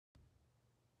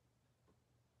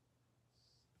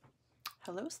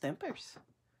Hello Stampers!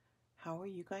 How are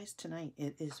you guys tonight?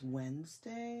 It is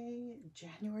Wednesday,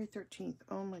 January 13th.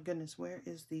 Oh my goodness, where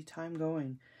is the time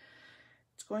going?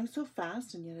 It's going so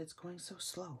fast and yet it's going so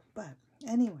slow. But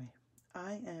anyway,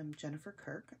 I am Jennifer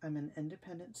Kirk. I'm an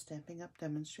independent Stampin' Up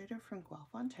demonstrator from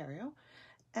Guelph, Ontario.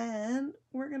 And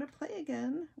we're going to play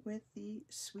again with the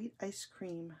Sweet Ice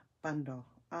Cream Bundle.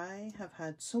 I have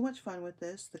had so much fun with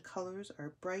this. The colors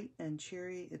are bright and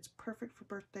cheery. It's perfect for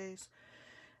birthdays.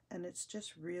 And it's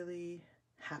just really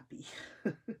happy.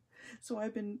 So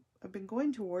I've been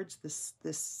going towards this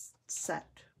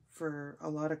set for a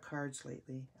lot of cards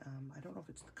lately. I don't know if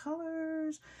it's the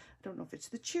colors, I don't know if it's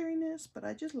the cheeriness, but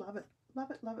I just love it.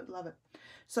 Love it, love it, love it.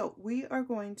 So we are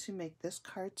going to make this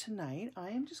card tonight. I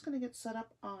am just going to get set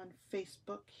up on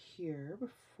Facebook here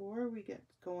before we get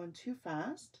going too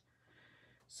fast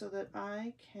so that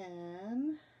I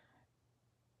can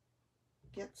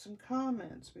get some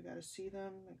comments. We got to see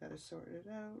them. I got to sort it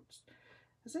out.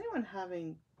 Is anyone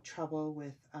having trouble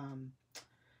with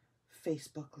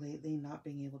Facebook lately, not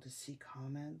being able to see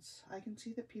comments? I can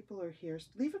see that people are here.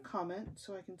 Leave a comment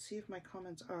so I can see if my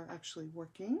comments are actually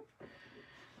working.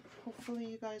 Hopefully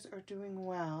you guys are doing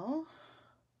well.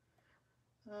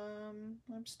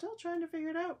 I'm still trying to figure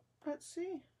it out. Let's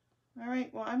see. All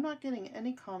right, well, I'm not getting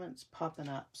any comments popping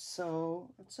up.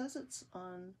 So it says it's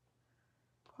on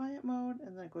quiet mode,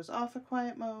 and then it goes off of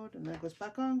quiet mode, and then it goes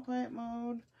back on quiet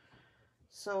mode.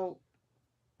 So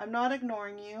I'm not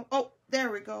ignoring you. Oh, there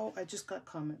we go. I just got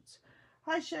comments.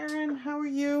 Hi Sharon, how are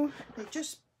you? They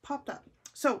just popped up.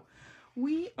 So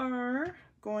we are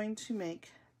going to make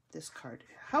this card.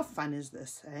 How fun is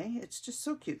this, eh? It's just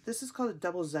so cute. This is called a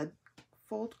double Z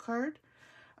fold card.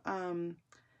 And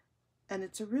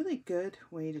it's a really good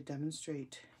way to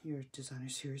demonstrate your designer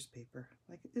series paper.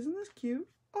 Like, isn't this cute?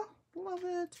 Oh, love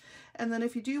it. And then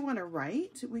if you do want to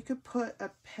write, we could put a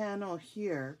panel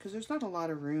here because there's not a lot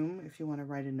of room if you want to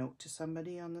write a note to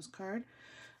somebody on this card.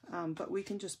 But we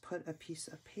can just put a piece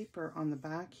of paper on the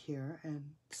back here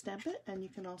and stamp it, and you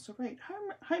can also write.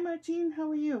 Hi Martine, how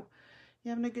are you? You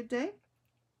having a good day?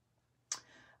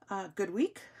 Good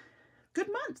week? Good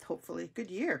month, hopefully. Good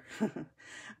year.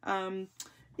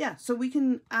 Yeah, so we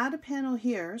can add a panel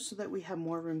here so that we have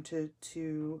more room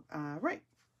to write.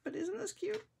 But isn't this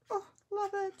cute? Oh,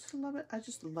 love it, love it. I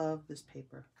just love this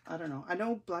paper. I don't know. I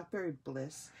know Blackberry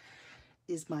Bliss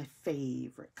is my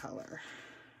favorite color.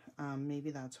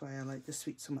 Maybe that's why I like the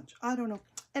sweet so much. I don't know.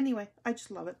 Anyway, I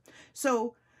just love it.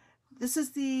 So this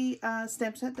is the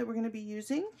stamp set that we're going to be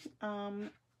using.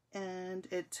 And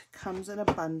it comes in a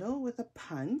bundle with a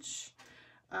punch.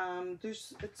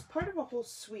 It's part of a whole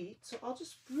suite, so I'll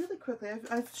just really quickly,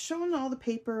 I've shown all the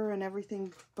paper and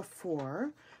everything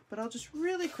before, but I'll just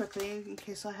really quickly, in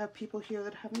case I have people here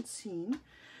that haven't seen,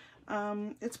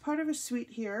 it's part of a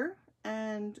suite here,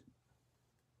 and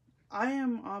I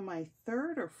am on my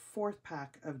 3rd or 4th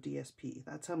pack of DSP.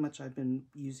 That's how much I've been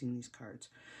using these cards.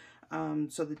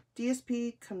 So the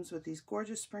DSP comes with these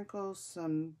gorgeous sprinkles,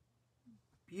 some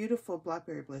beautiful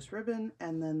Blackberry Bliss ribbon,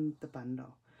 and then the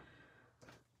bundle.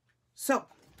 So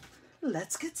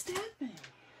let's get stamping.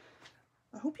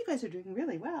 I hope you guys are doing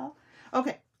really well.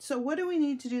 Okay, so what do we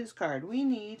need to do this card? We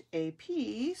need a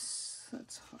piece.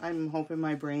 I'm hoping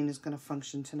my brain is going to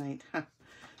function tonight.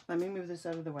 Let me move this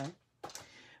out of the way.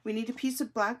 We need a piece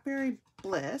of Blackberry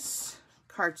Bliss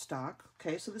cardstock.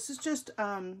 Okay, so this is just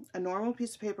a normal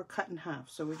piece of paper cut in half.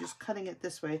 So we're just cutting it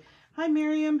this way. Hi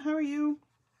Miriam, how are you?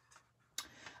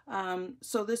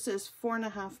 So this is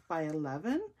 4.5 by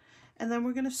 11. And then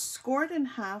we're going to score it in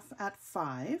half at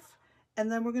 5.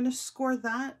 And then we're going to score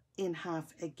that in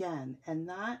half again. And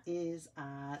that is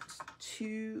at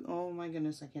 2, oh my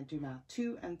goodness, I can't do math,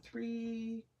 2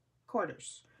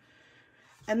 3/4.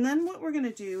 And then what we're going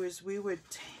to do is we would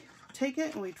take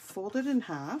it and we'd fold it in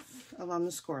half along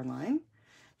the score line.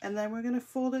 And then we're going to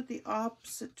fold it the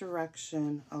opposite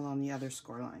direction along the other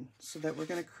score line. So that we're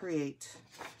going to create,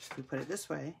 if we put it this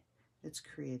way, it's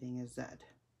creating a Z.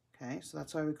 Okay, so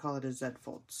that's why we call it a Z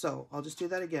fold. So I'll just do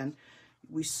that again.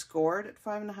 We scored at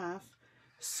 5.5,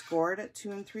 scored at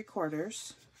 2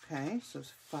 3/4. Okay, so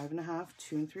it's 5.5,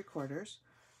 2 3/4.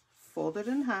 Fold it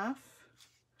in half,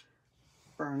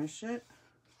 burnish it,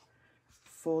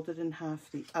 fold it in half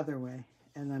the other way,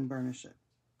 and then burnish it.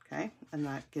 Okay, and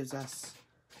that gives us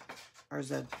our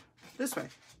Z this way,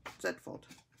 Z fold.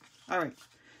 All right,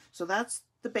 so that's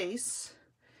the base.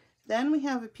 Then we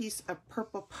have a piece of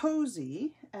purple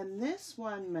Posy, and this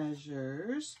one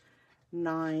measures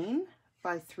 9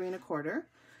 by 3 1/4,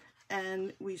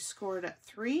 and we scored at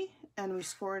 3, and we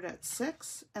scored at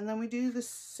 6, and then we do the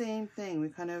same thing. We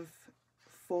kind of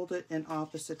fold it in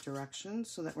opposite directions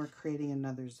so that we're creating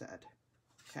another Z.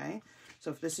 okay?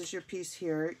 So if this is your piece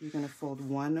here, you're going to fold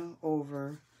one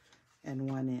over and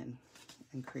one in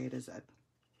and create a Z.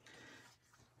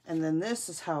 And then this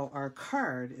is how our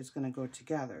card is going to go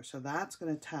together. So that's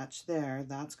going to attach there,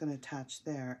 that's going to attach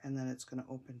there, and then it's going to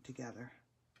open together.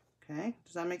 Okay,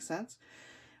 does that make sense?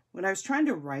 When I was trying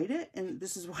to write it, and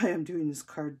this is why I'm doing this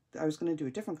card, I was going to do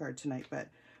a different card tonight, but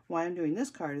why I'm doing this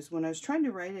card is when I was trying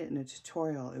to write it in a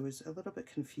tutorial, it was a little bit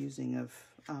confusing of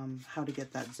how to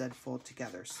get that Z fold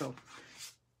together. So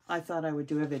I thought I would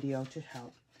do a video to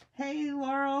help. Hey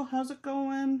Laurel, how's it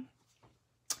going?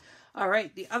 All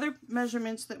right, the other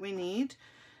measurements that we need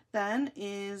then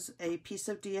is a piece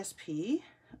of DSP,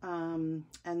 and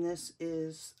this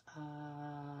is,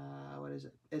 what is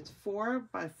it? It's 4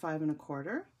 by 5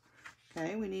 1/4.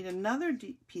 Okay, we need another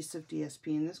piece of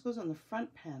DSP, and this goes on the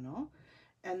front panel,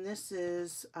 and this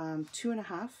is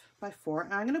 2.5 by 4.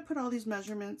 And I'm going to put all these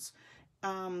measurements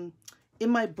in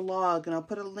my blog, and I'll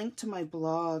put a link to my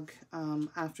blog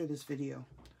after this video.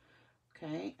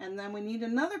 Okay, and then we need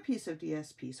another piece of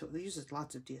DSP, so it uses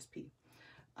lots of DSP,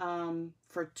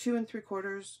 for 2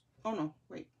 3/4. Oh no,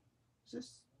 wait, is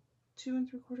this 2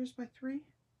 3/4 by 3?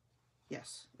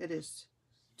 Yes, it is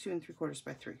 2 3/4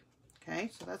 by 3. Okay,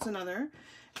 so that's another.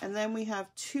 And then we have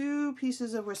 2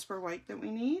 pieces of Whisper White that we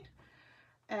need,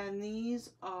 and these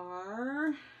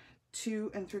are 2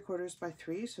 3/4 by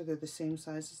 3, so they're the same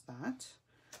size as that.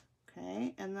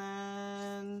 Okay, and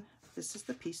then this is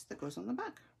the piece that goes on the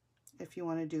back, if you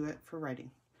want to do it for writing.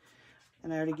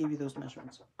 And I already gave you those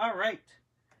measurements. All right.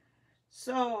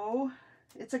 So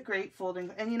it's a great folding.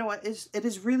 And you know what? It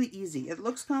is really easy. It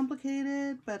looks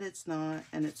complicated, but it's not,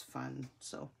 and it's fun.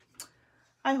 So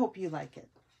I hope you like it.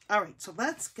 All right. So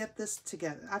let's get this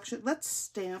together. Actually, let's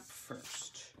stamp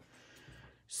first.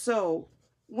 So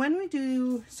when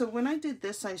I did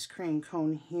this ice cream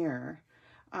cone here,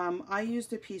 I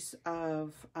used a piece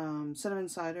of cinnamon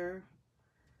cider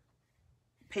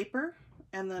paper,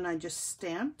 and then I just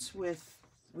stamped with,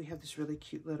 we have this really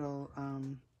cute little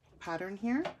pattern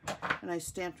here, and I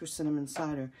stamped with cinnamon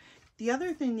cider. The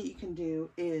other thing that you can do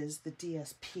is the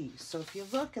DSP. So if you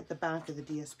look at the back of the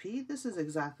DSP, this is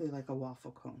exactly like a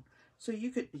waffle cone. So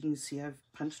you can see I've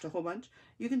punched a whole bunch.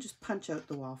 You can just punch out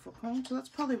the waffle cone. So that's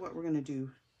probably what we're going to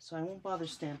do. So I won't bother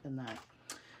stamping that.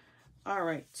 All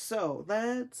right, so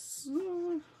let's,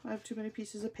 I have too many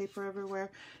pieces of paper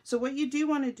everywhere. So what you do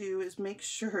want to do is make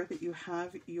sure that you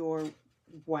have your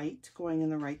white going in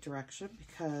the right direction,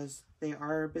 because they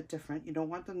are a bit different. You don't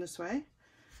want them this way,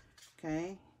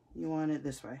 okay? You want it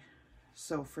this way.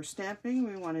 So for stamping,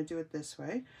 we want to do it this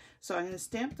way. So I'm going to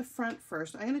stamp the front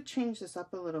first. I'm going to change this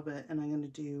up a little bit, and I'm going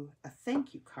to do a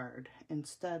thank you card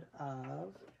instead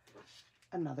of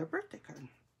another birthday card.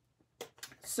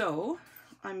 So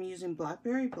I'm using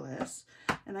Blackberry Bliss,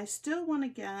 and I still want to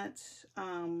get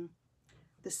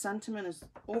the sentiment is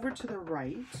over to the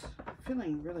right. I'm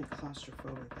feeling really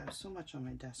claustrophobic. I have so much on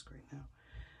my desk right now.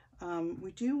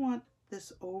 We do want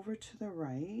this over to the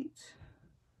right.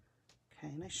 Okay,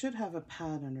 and I should have a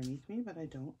pad underneath me, but I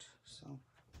don't. So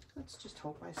let's just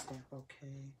hope I stamp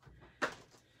okay.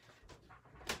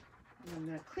 And I'm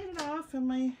going to clean it off in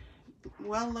my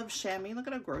well-loved chamois. Look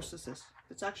at how gross this is.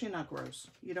 It's actually not gross.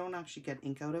 You don't actually get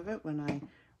ink out of it when I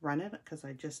run it, because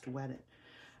I just wet it.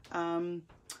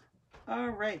 All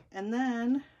right, and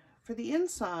then for the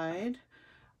inside,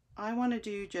 I want to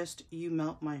do just You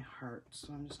Melt My Heart.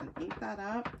 So I'm just going to ink that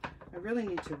up. I really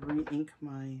need to re-ink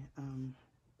my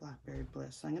Blackberry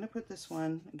Bliss. I'm going to put this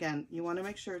one, again, you want to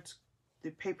make sure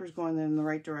the paper's going in the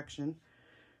right direction.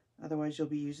 Otherwise, you'll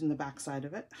be using the back side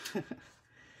of it.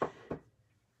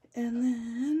 And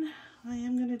then I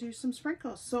am going to do some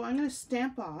sprinkles. So I'm going to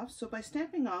stamp off. So by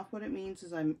stamping off, what it means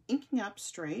is I'm inking up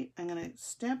straight. I'm going to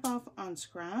stamp off on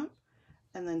scrap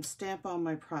and then stamp on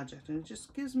my project. And it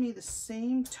just gives me the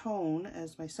same tone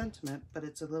as my sentiment, but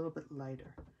it's a little bit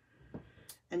lighter.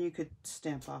 And you could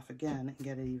stamp off again and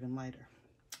get it even lighter.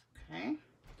 Okay.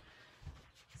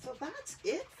 So that's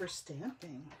it for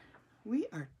stamping. We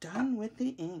are done with the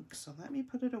ink. So let me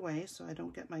put it away so I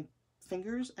don't get my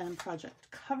fingers and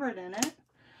project covered in it.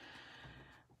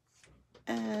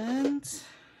 And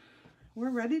we're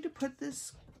ready to put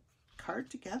this card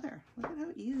together. Look at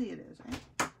how easy it is,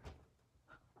 right?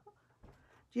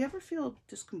 Do you ever feel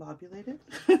discombobulated?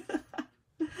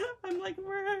 I'm like,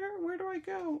 where do I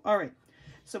go? All right,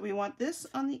 so we want this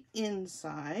on the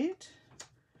inside,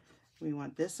 we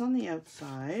want this on the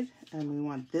outside, and we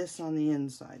want this on the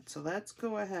inside. So let's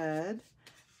go ahead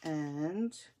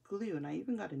and glue. And I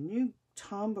even got a new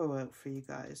Tombow out for you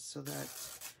guys so that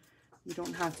you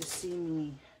don't have to see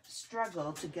me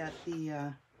struggle to get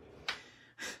the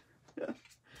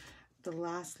the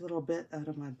last little bit out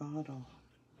of my bottle,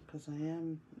 because I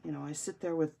am, you know, I sit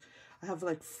there with, I have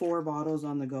like 4 bottles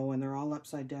on the go and they're all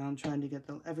upside down trying to get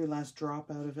every last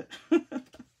drop out of it.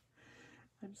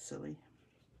 I'm silly.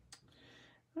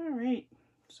 All right,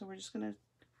 so we're just gonna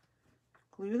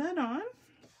glue that on.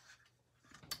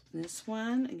 This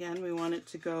one, again, we want it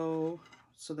to go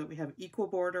so that we have equal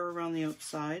border around the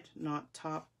outside, not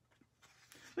top.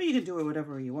 Well, you can do it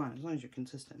whatever you want, as long as you're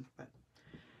consistent, but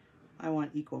I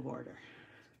want equal border.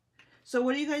 So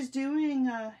what are you guys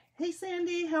doing? Hey,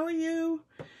 Sandy, how are you?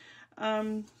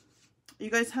 You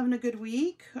guys having a good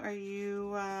week? Are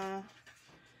you,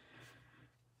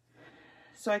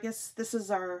 so I guess this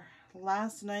is our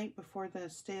last night before the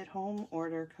stay-at-home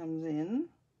order comes in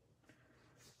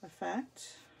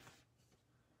effect.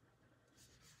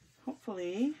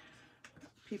 Hopefully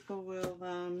people will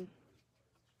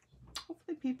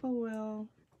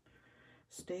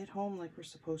stay at home like we're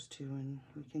supposed to, and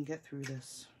we can get through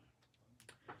this.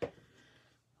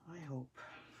 I hope.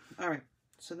 All right,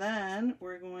 so then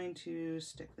we're going to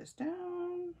stick this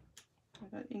down.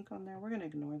 I got ink on there. We're going to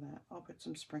ignore that. I'll put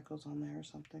some sprinkles on there or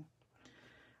something.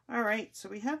 All right, so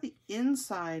we have the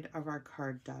inside of our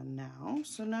card done now.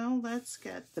 So now let's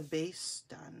get the base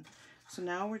done. So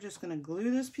now we're just going to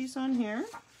glue this piece on here.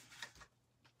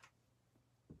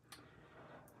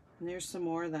 And there's some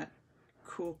more of that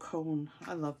cool cone.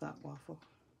 I love that waffle.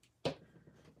 I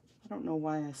don't know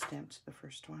why I stamped the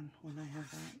first one when I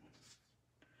have that.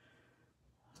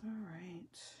 All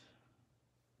right.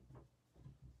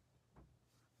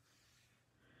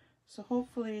 So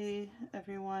hopefully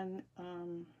everyone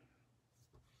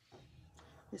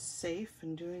is safe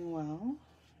and doing well.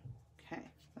 Okay,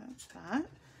 that's that.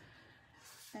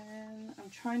 And I'm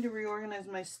trying to reorganize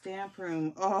my stamp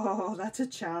room. Oh, that's a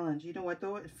challenge. You know what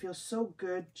though? It feels so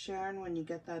good, Sharon, when you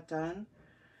get that done.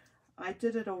 I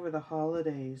did it over the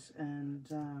holidays,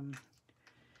 and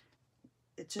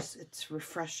it's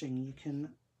refreshing. You can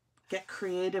get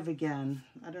creative again.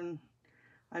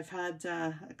 I've had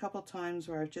a couple times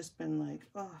where I've just been like,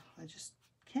 oh, I just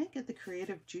can't get the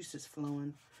creative juices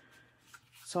flowing.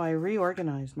 So I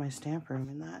reorganized my stamp room,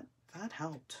 and that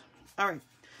helped. All right,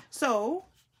 so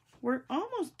we're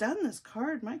almost done this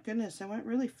card. My goodness, it went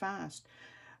really fast.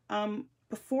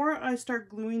 Before I start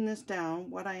gluing this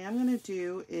down, what I am going to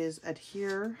do is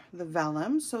adhere the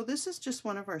vellum. So this is just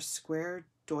one of our square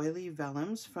doily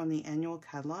vellums from the annual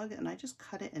catalog, and I just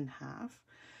cut it in half.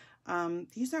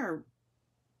 These are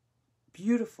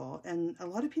beautiful, and a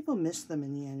lot of people miss them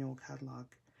in the annual catalog,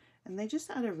 and they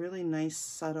just add a really nice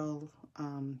subtle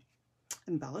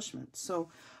embellishment. So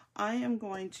I am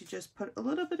going to just put a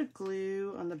little bit of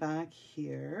glue on the back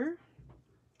here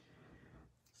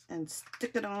and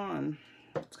stick it on.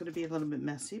 It's going to be a little bit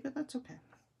messy, but that's okay.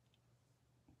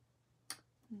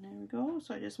 And there we go.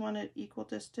 So I just want it equal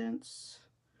distance,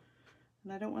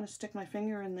 and I don't want to stick my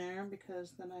finger in there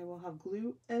because then I will have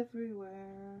glue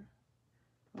everywhere.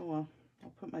 Oh well,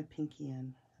 I'll put my pinky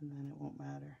in and then it won't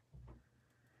matter.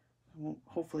 I won't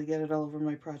hopefully get it all over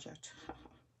my project.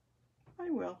 I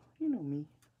will, you know me.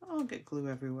 I'll get glue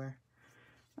everywhere.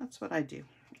 That's what I do.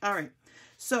 All right,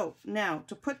 so now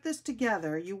to put this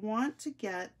together, you want to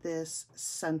get this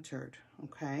centered,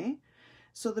 okay?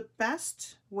 So the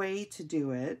best way to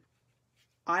do it,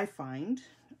 I find,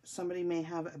 somebody may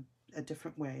have a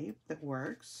different way that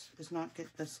works, is not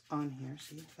get this on here.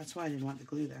 See, that's why I didn't want the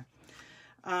glue there.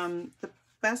 The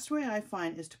best way I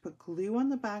find is to put glue on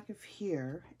the back of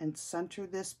here and center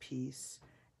this piece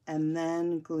and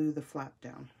then glue the flap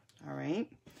down. All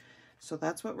right, so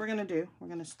that's what we're going to do. We're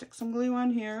going to stick some glue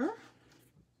on here.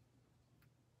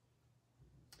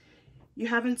 You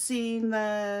haven't seen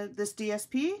this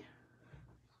DSP,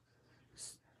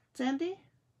 Sandy?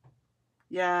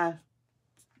 Yeah,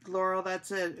 Laurel,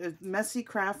 that's it. A messy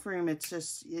craft room. It's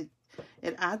just, it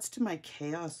adds to my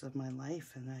chaos of my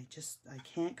life, and I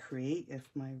can't create if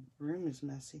my room is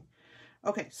messy.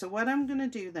 Okay, so what I'm going to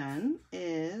do then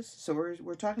is, so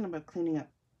we're talking about cleaning up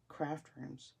craft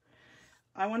rooms.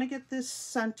 I want to get this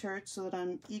centered so that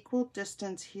I'm equal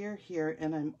distance here,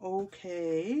 and I'm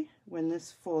okay when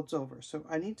this folds over. So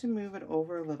I need to move it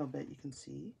over a little bit, you can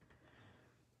see.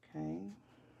 Okay.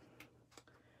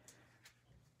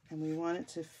 And we want it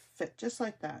to fit just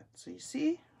like that. So you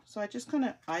see? So I just kind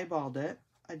of eyeballed it.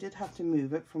 I did have to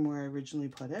move it from where I originally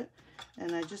put it.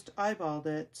 And I just eyeballed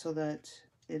it so that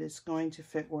it is going to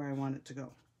fit where I want it to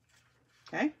go.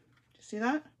 Okay? Do you see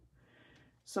that?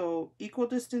 So equal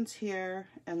distance here,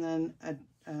 and then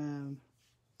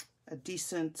a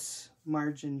decent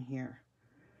margin here.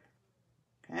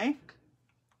 Okay?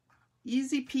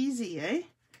 Easy peasy, eh?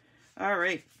 All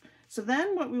right. So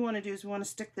then what we want to do is we want to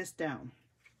stick this down.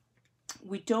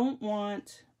 we don't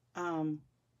want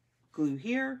glue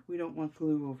here. We don't want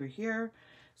glue over here.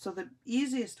 So the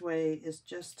easiest way is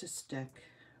just to stick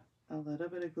a little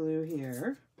bit of glue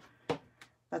here.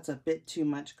 That's a bit too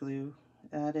much glue.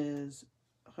 That is,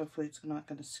 hopefully it's not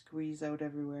going to squeeze out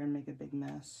everywhere and make a big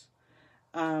mess.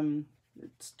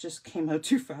 It just came out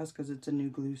too fast because it's a new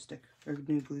glue stick or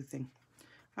new glue thing.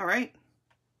 All right.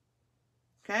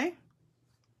 Okay.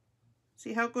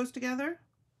 See how it goes together?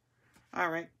 All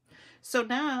right. So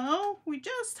now we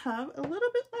just have a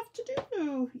little bit left to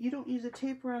do. You don't use a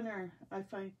tape runner. I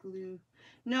find glue.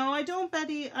 No, I don't,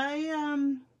 Betty.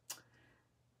 I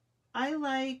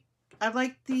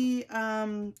like the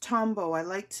Tombow. I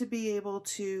like to be able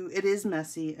to, it is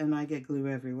messy and I get glue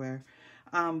everywhere.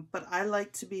 But I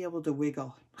like to be able to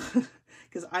wiggle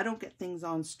because I don't get things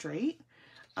on straight.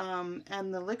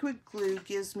 And the liquid glue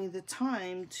gives me the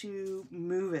time to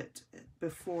move it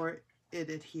before it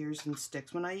adheres and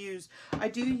sticks. When I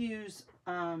do use,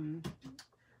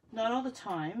 not all the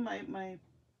time, it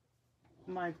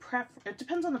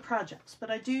depends on the projects,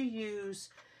 but I do use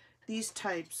these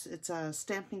types. It's a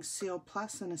Stamping Seal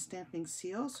Plus and a Stamping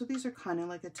Seal. So these are kind of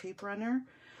like a tape runner.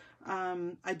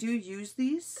 I do use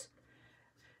these,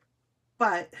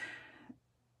 but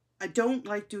I don't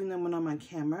like doing them when I'm on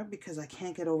camera because I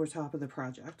can't get over top of the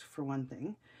project, for one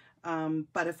thing.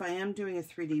 But if I am doing a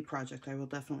 3D project, I will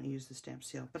definitely use the Stamp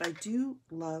Seal. But I do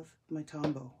love my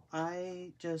Tombow.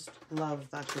 I just love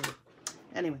that glue.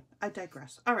 Anyway, I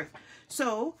digress. All right,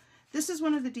 so this is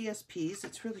one of the DSPs.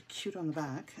 It's really cute on the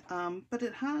back, but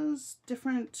it has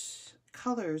different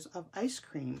colors of ice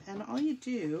cream. And all you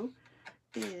do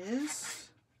is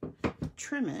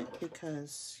trim it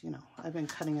because, you know, I've been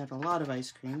cutting out a lot of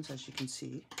ice creams, as you can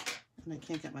see, and I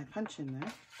can't get my punch in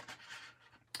there.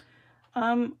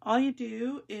 All you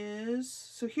do is,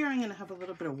 so here I'm going to have a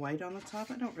little bit of white on the top.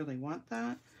 I don't really want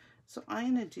that. So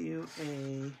I'm going to do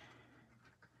a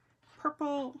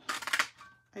purple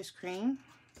ice cream.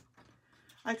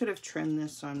 I could have trimmed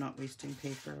this so I'm not wasting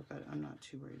paper, but I'm not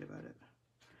too worried about it.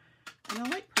 And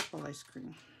a light purple ice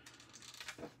cream.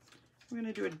 We're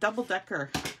going to do a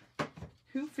double-decker.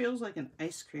 Who feels like an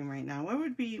ice cream right now?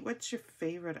 What's your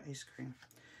favorite ice cream?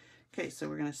 Okay, so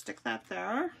we're going to stick that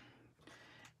there.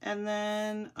 And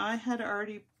then I had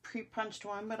already pre-punched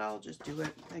one, but I'll just do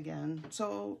it again.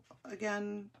 So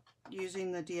again,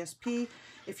 using the DSP.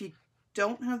 If you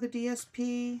don't have the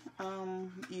DSP,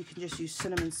 you can just use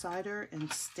cinnamon cider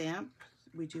and stamp.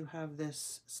 We do have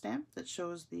this stamp that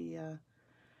shows the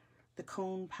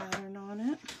cone pattern on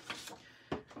it.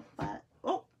 But,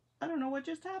 oh, I don't know what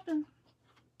just happened.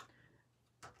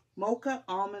 Mocha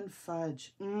almond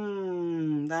fudge.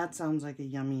 That sounds like a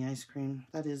yummy ice cream.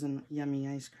 That is a yummy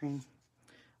ice cream.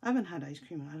 I haven't had ice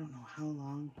cream in I don't know how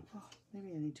long. Oh,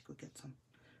 maybe I need to go get some.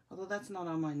 Although that's not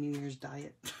on my New Year's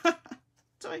diet.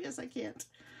 So I guess I can't.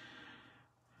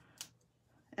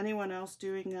 Anyone else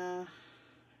doing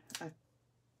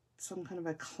some kind of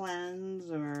a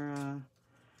cleanse or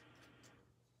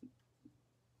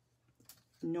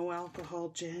no alcohol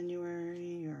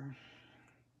January or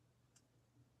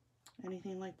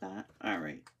anything like that? All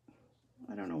right.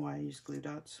 I don't know why I use glue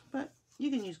dots, but you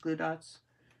can use glue dots.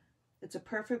 It's a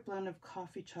perfect blend of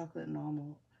coffee, chocolate, and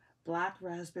almond. Black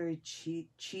raspberry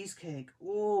cheesecake.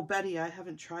 Oh, Betty, I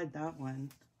haven't tried that one.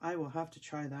 I will have to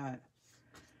try that.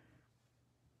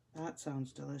 That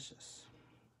sounds delicious.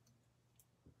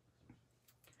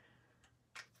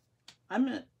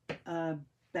 I'm a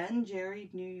Ben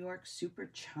Jerry New York Super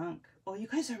Chunk. Oh, you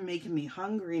guys are making me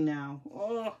hungry now.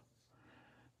 Oh,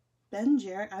 Ben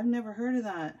Jerry. I've never heard of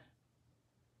that.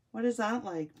 What is that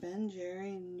like? Ben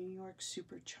Jerry New York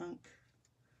Super Chunk.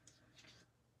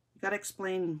 You gotta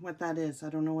explain what that is. I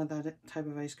don't know what that type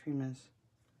of ice cream is.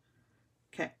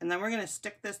 Okay, and then we're gonna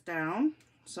stick this down.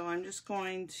 So I'm just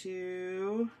going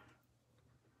to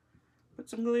put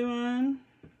some glue on.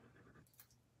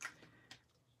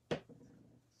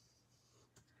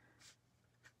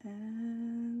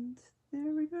 And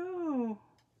there we go.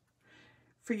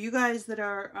 For you guys that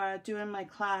are doing my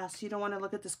class, you don't want to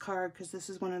look at this card because this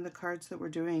is one of the cards that we're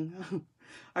doing.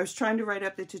 I was trying to write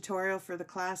up the tutorial for the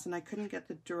class and I couldn't get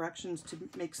the directions to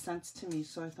make sense to me,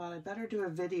 so I thought I'd better do a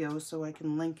video so I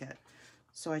can link it.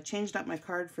 So I changed up my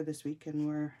card for this week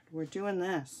and we're doing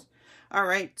this. All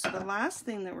right, so the last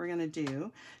thing that we're going to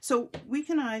do, so we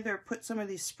can either put some of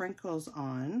these sprinkles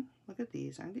on. Look at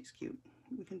these, aren't these cute?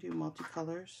 We can do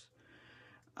multicolors.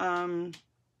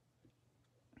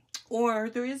 Or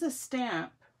there is a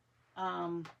stamp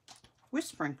with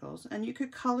sprinkles, and you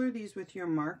could color these with your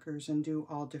markers and do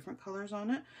all different colors on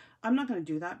it. I'm not going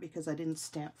to do that because I didn't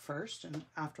stamp first and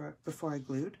before I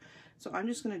glued. So I'm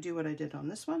just going to do what I did on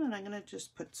this one, and I'm going to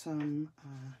just put some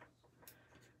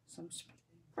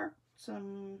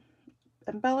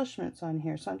embellishments on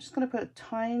here. So I'm just going to put a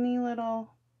tiny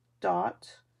little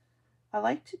dot. I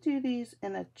like to do these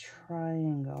in a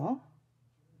triangle.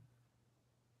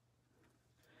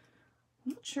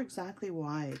 I'm not sure exactly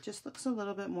why. It just looks a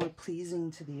little bit more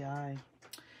pleasing to the eye.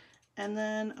 And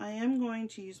then I am going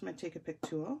to use my Take a Pick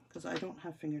tool because I don't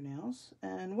have fingernails.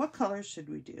 And what colors should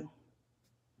we do?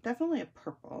 Definitely a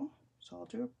purple. So I'll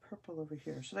do a purple over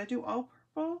here. Should I do all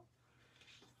purple?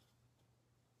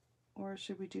 Or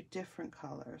should we do different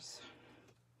colors?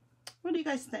 What do you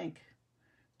guys think?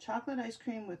 Chocolate ice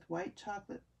cream with white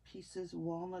chocolate pieces,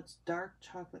 walnuts, dark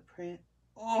chocolate print.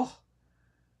 Oh!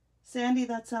 Sandy,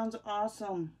 that sounds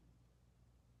awesome.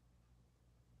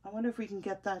 I wonder if we can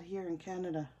get that here in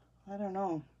Canada. I don't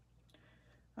know.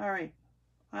 All right.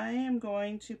 I am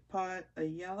going to put a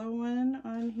yellow one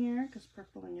on here because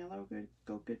purple and yellow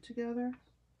go good together.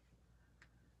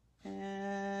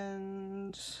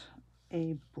 And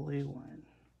a blue one.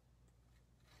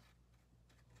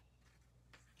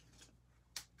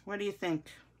 What do you think?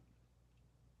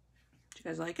 Do you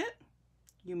guys like it?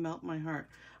 You melt my heart.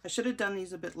 I should have done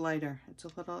these a bit lighter. It's a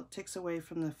little, it takes away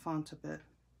from the font a bit.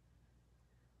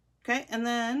 Okay, and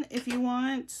then if you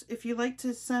like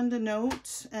to send a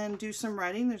note and do some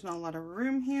writing, there's not a lot of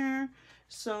room here.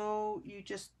 So you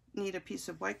just need a piece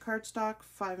of white cardstock,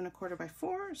 5 1/4 by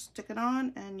 4, stick it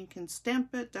on, and you can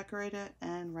stamp it, decorate it,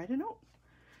 and write a note.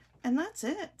 And that's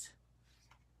it.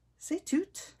 Say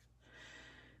toot.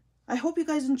 I hope you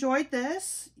guys enjoyed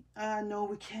this. No,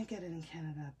 we can't get it in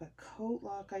Canada, but Coat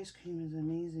Lock ice cream is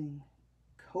amazing.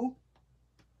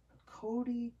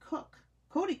 Cody Cook.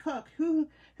 Who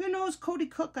knows Cody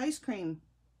Cook ice cream?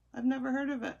 I've never heard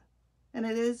of it. And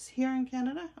it is here in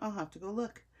Canada? I'll have to go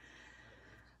look.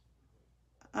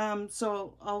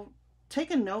 So I'll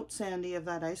take a note, Sandy, of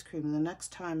that ice cream the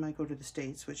next time I go to the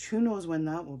States, which who knows when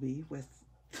that will be with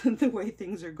the way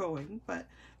things are going. But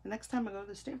the next time I go to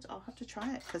the States, I'll have to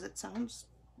try it because it sounds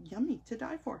yummy to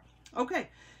die for. Okay,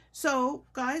 so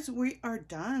guys, we are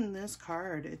done this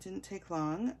card. It didn't take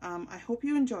long. I hope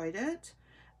you enjoyed it.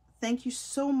 Thank you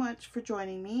so much for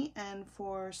joining me and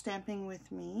for stamping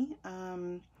with me.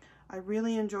 I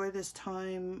really enjoy this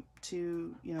time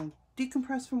to,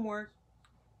 decompress from work,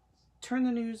 turn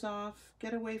the news off,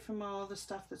 get away from all the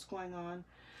stuff that's going on.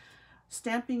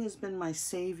 Stamping has been my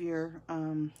savior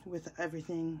with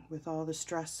everything, with all the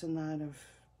stress and that of,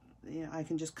 I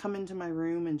can just come into my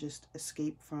room and just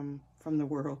escape from the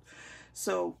world.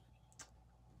 So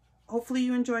hopefully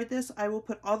you enjoyed this. I will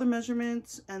put all the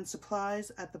measurements and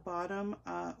supplies at the bottom.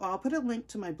 I'll put a link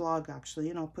to my blog actually,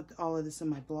 and I'll put all of this in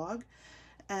my blog.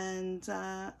 And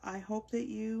I hope that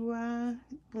you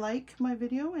like my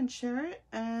video and share it,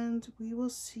 and we will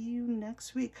see you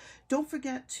next week. Don't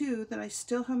forget too that I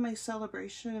still have my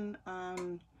celebration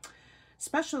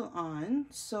special on.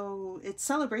 So it's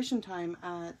celebration time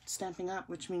at Stampin' Up,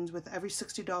 which means with every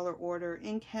 $60 order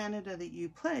in Canada that you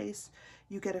place,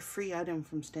 you get a free item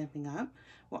from Stampin' Up.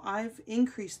 Well, I've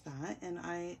increased that, and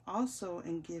I also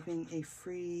am giving a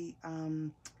free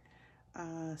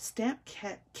stamp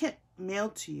kit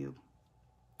mailed to you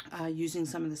using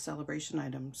some of the celebration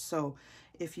items. So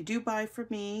if you do buy from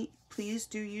me, please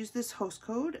do use this host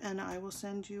code and I will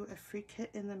send you a free kit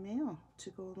in the mail to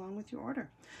go along with your order.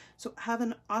 So have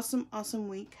an awesome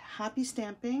week. Happy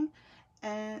stamping,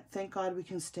 and thank God we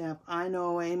can stamp. I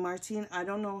know, Martine, I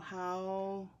don't know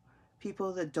how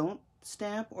people that don't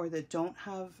stamp or that don't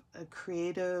have a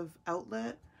creative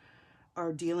outlet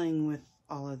are dealing with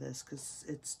all of this, because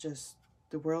it's just,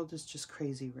 the world is just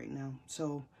crazy right now.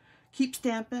 So keep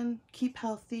stamping, keep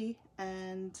healthy,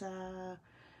 and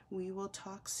we will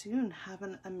talk soon. Have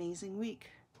an amazing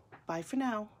week. Bye for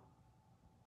now.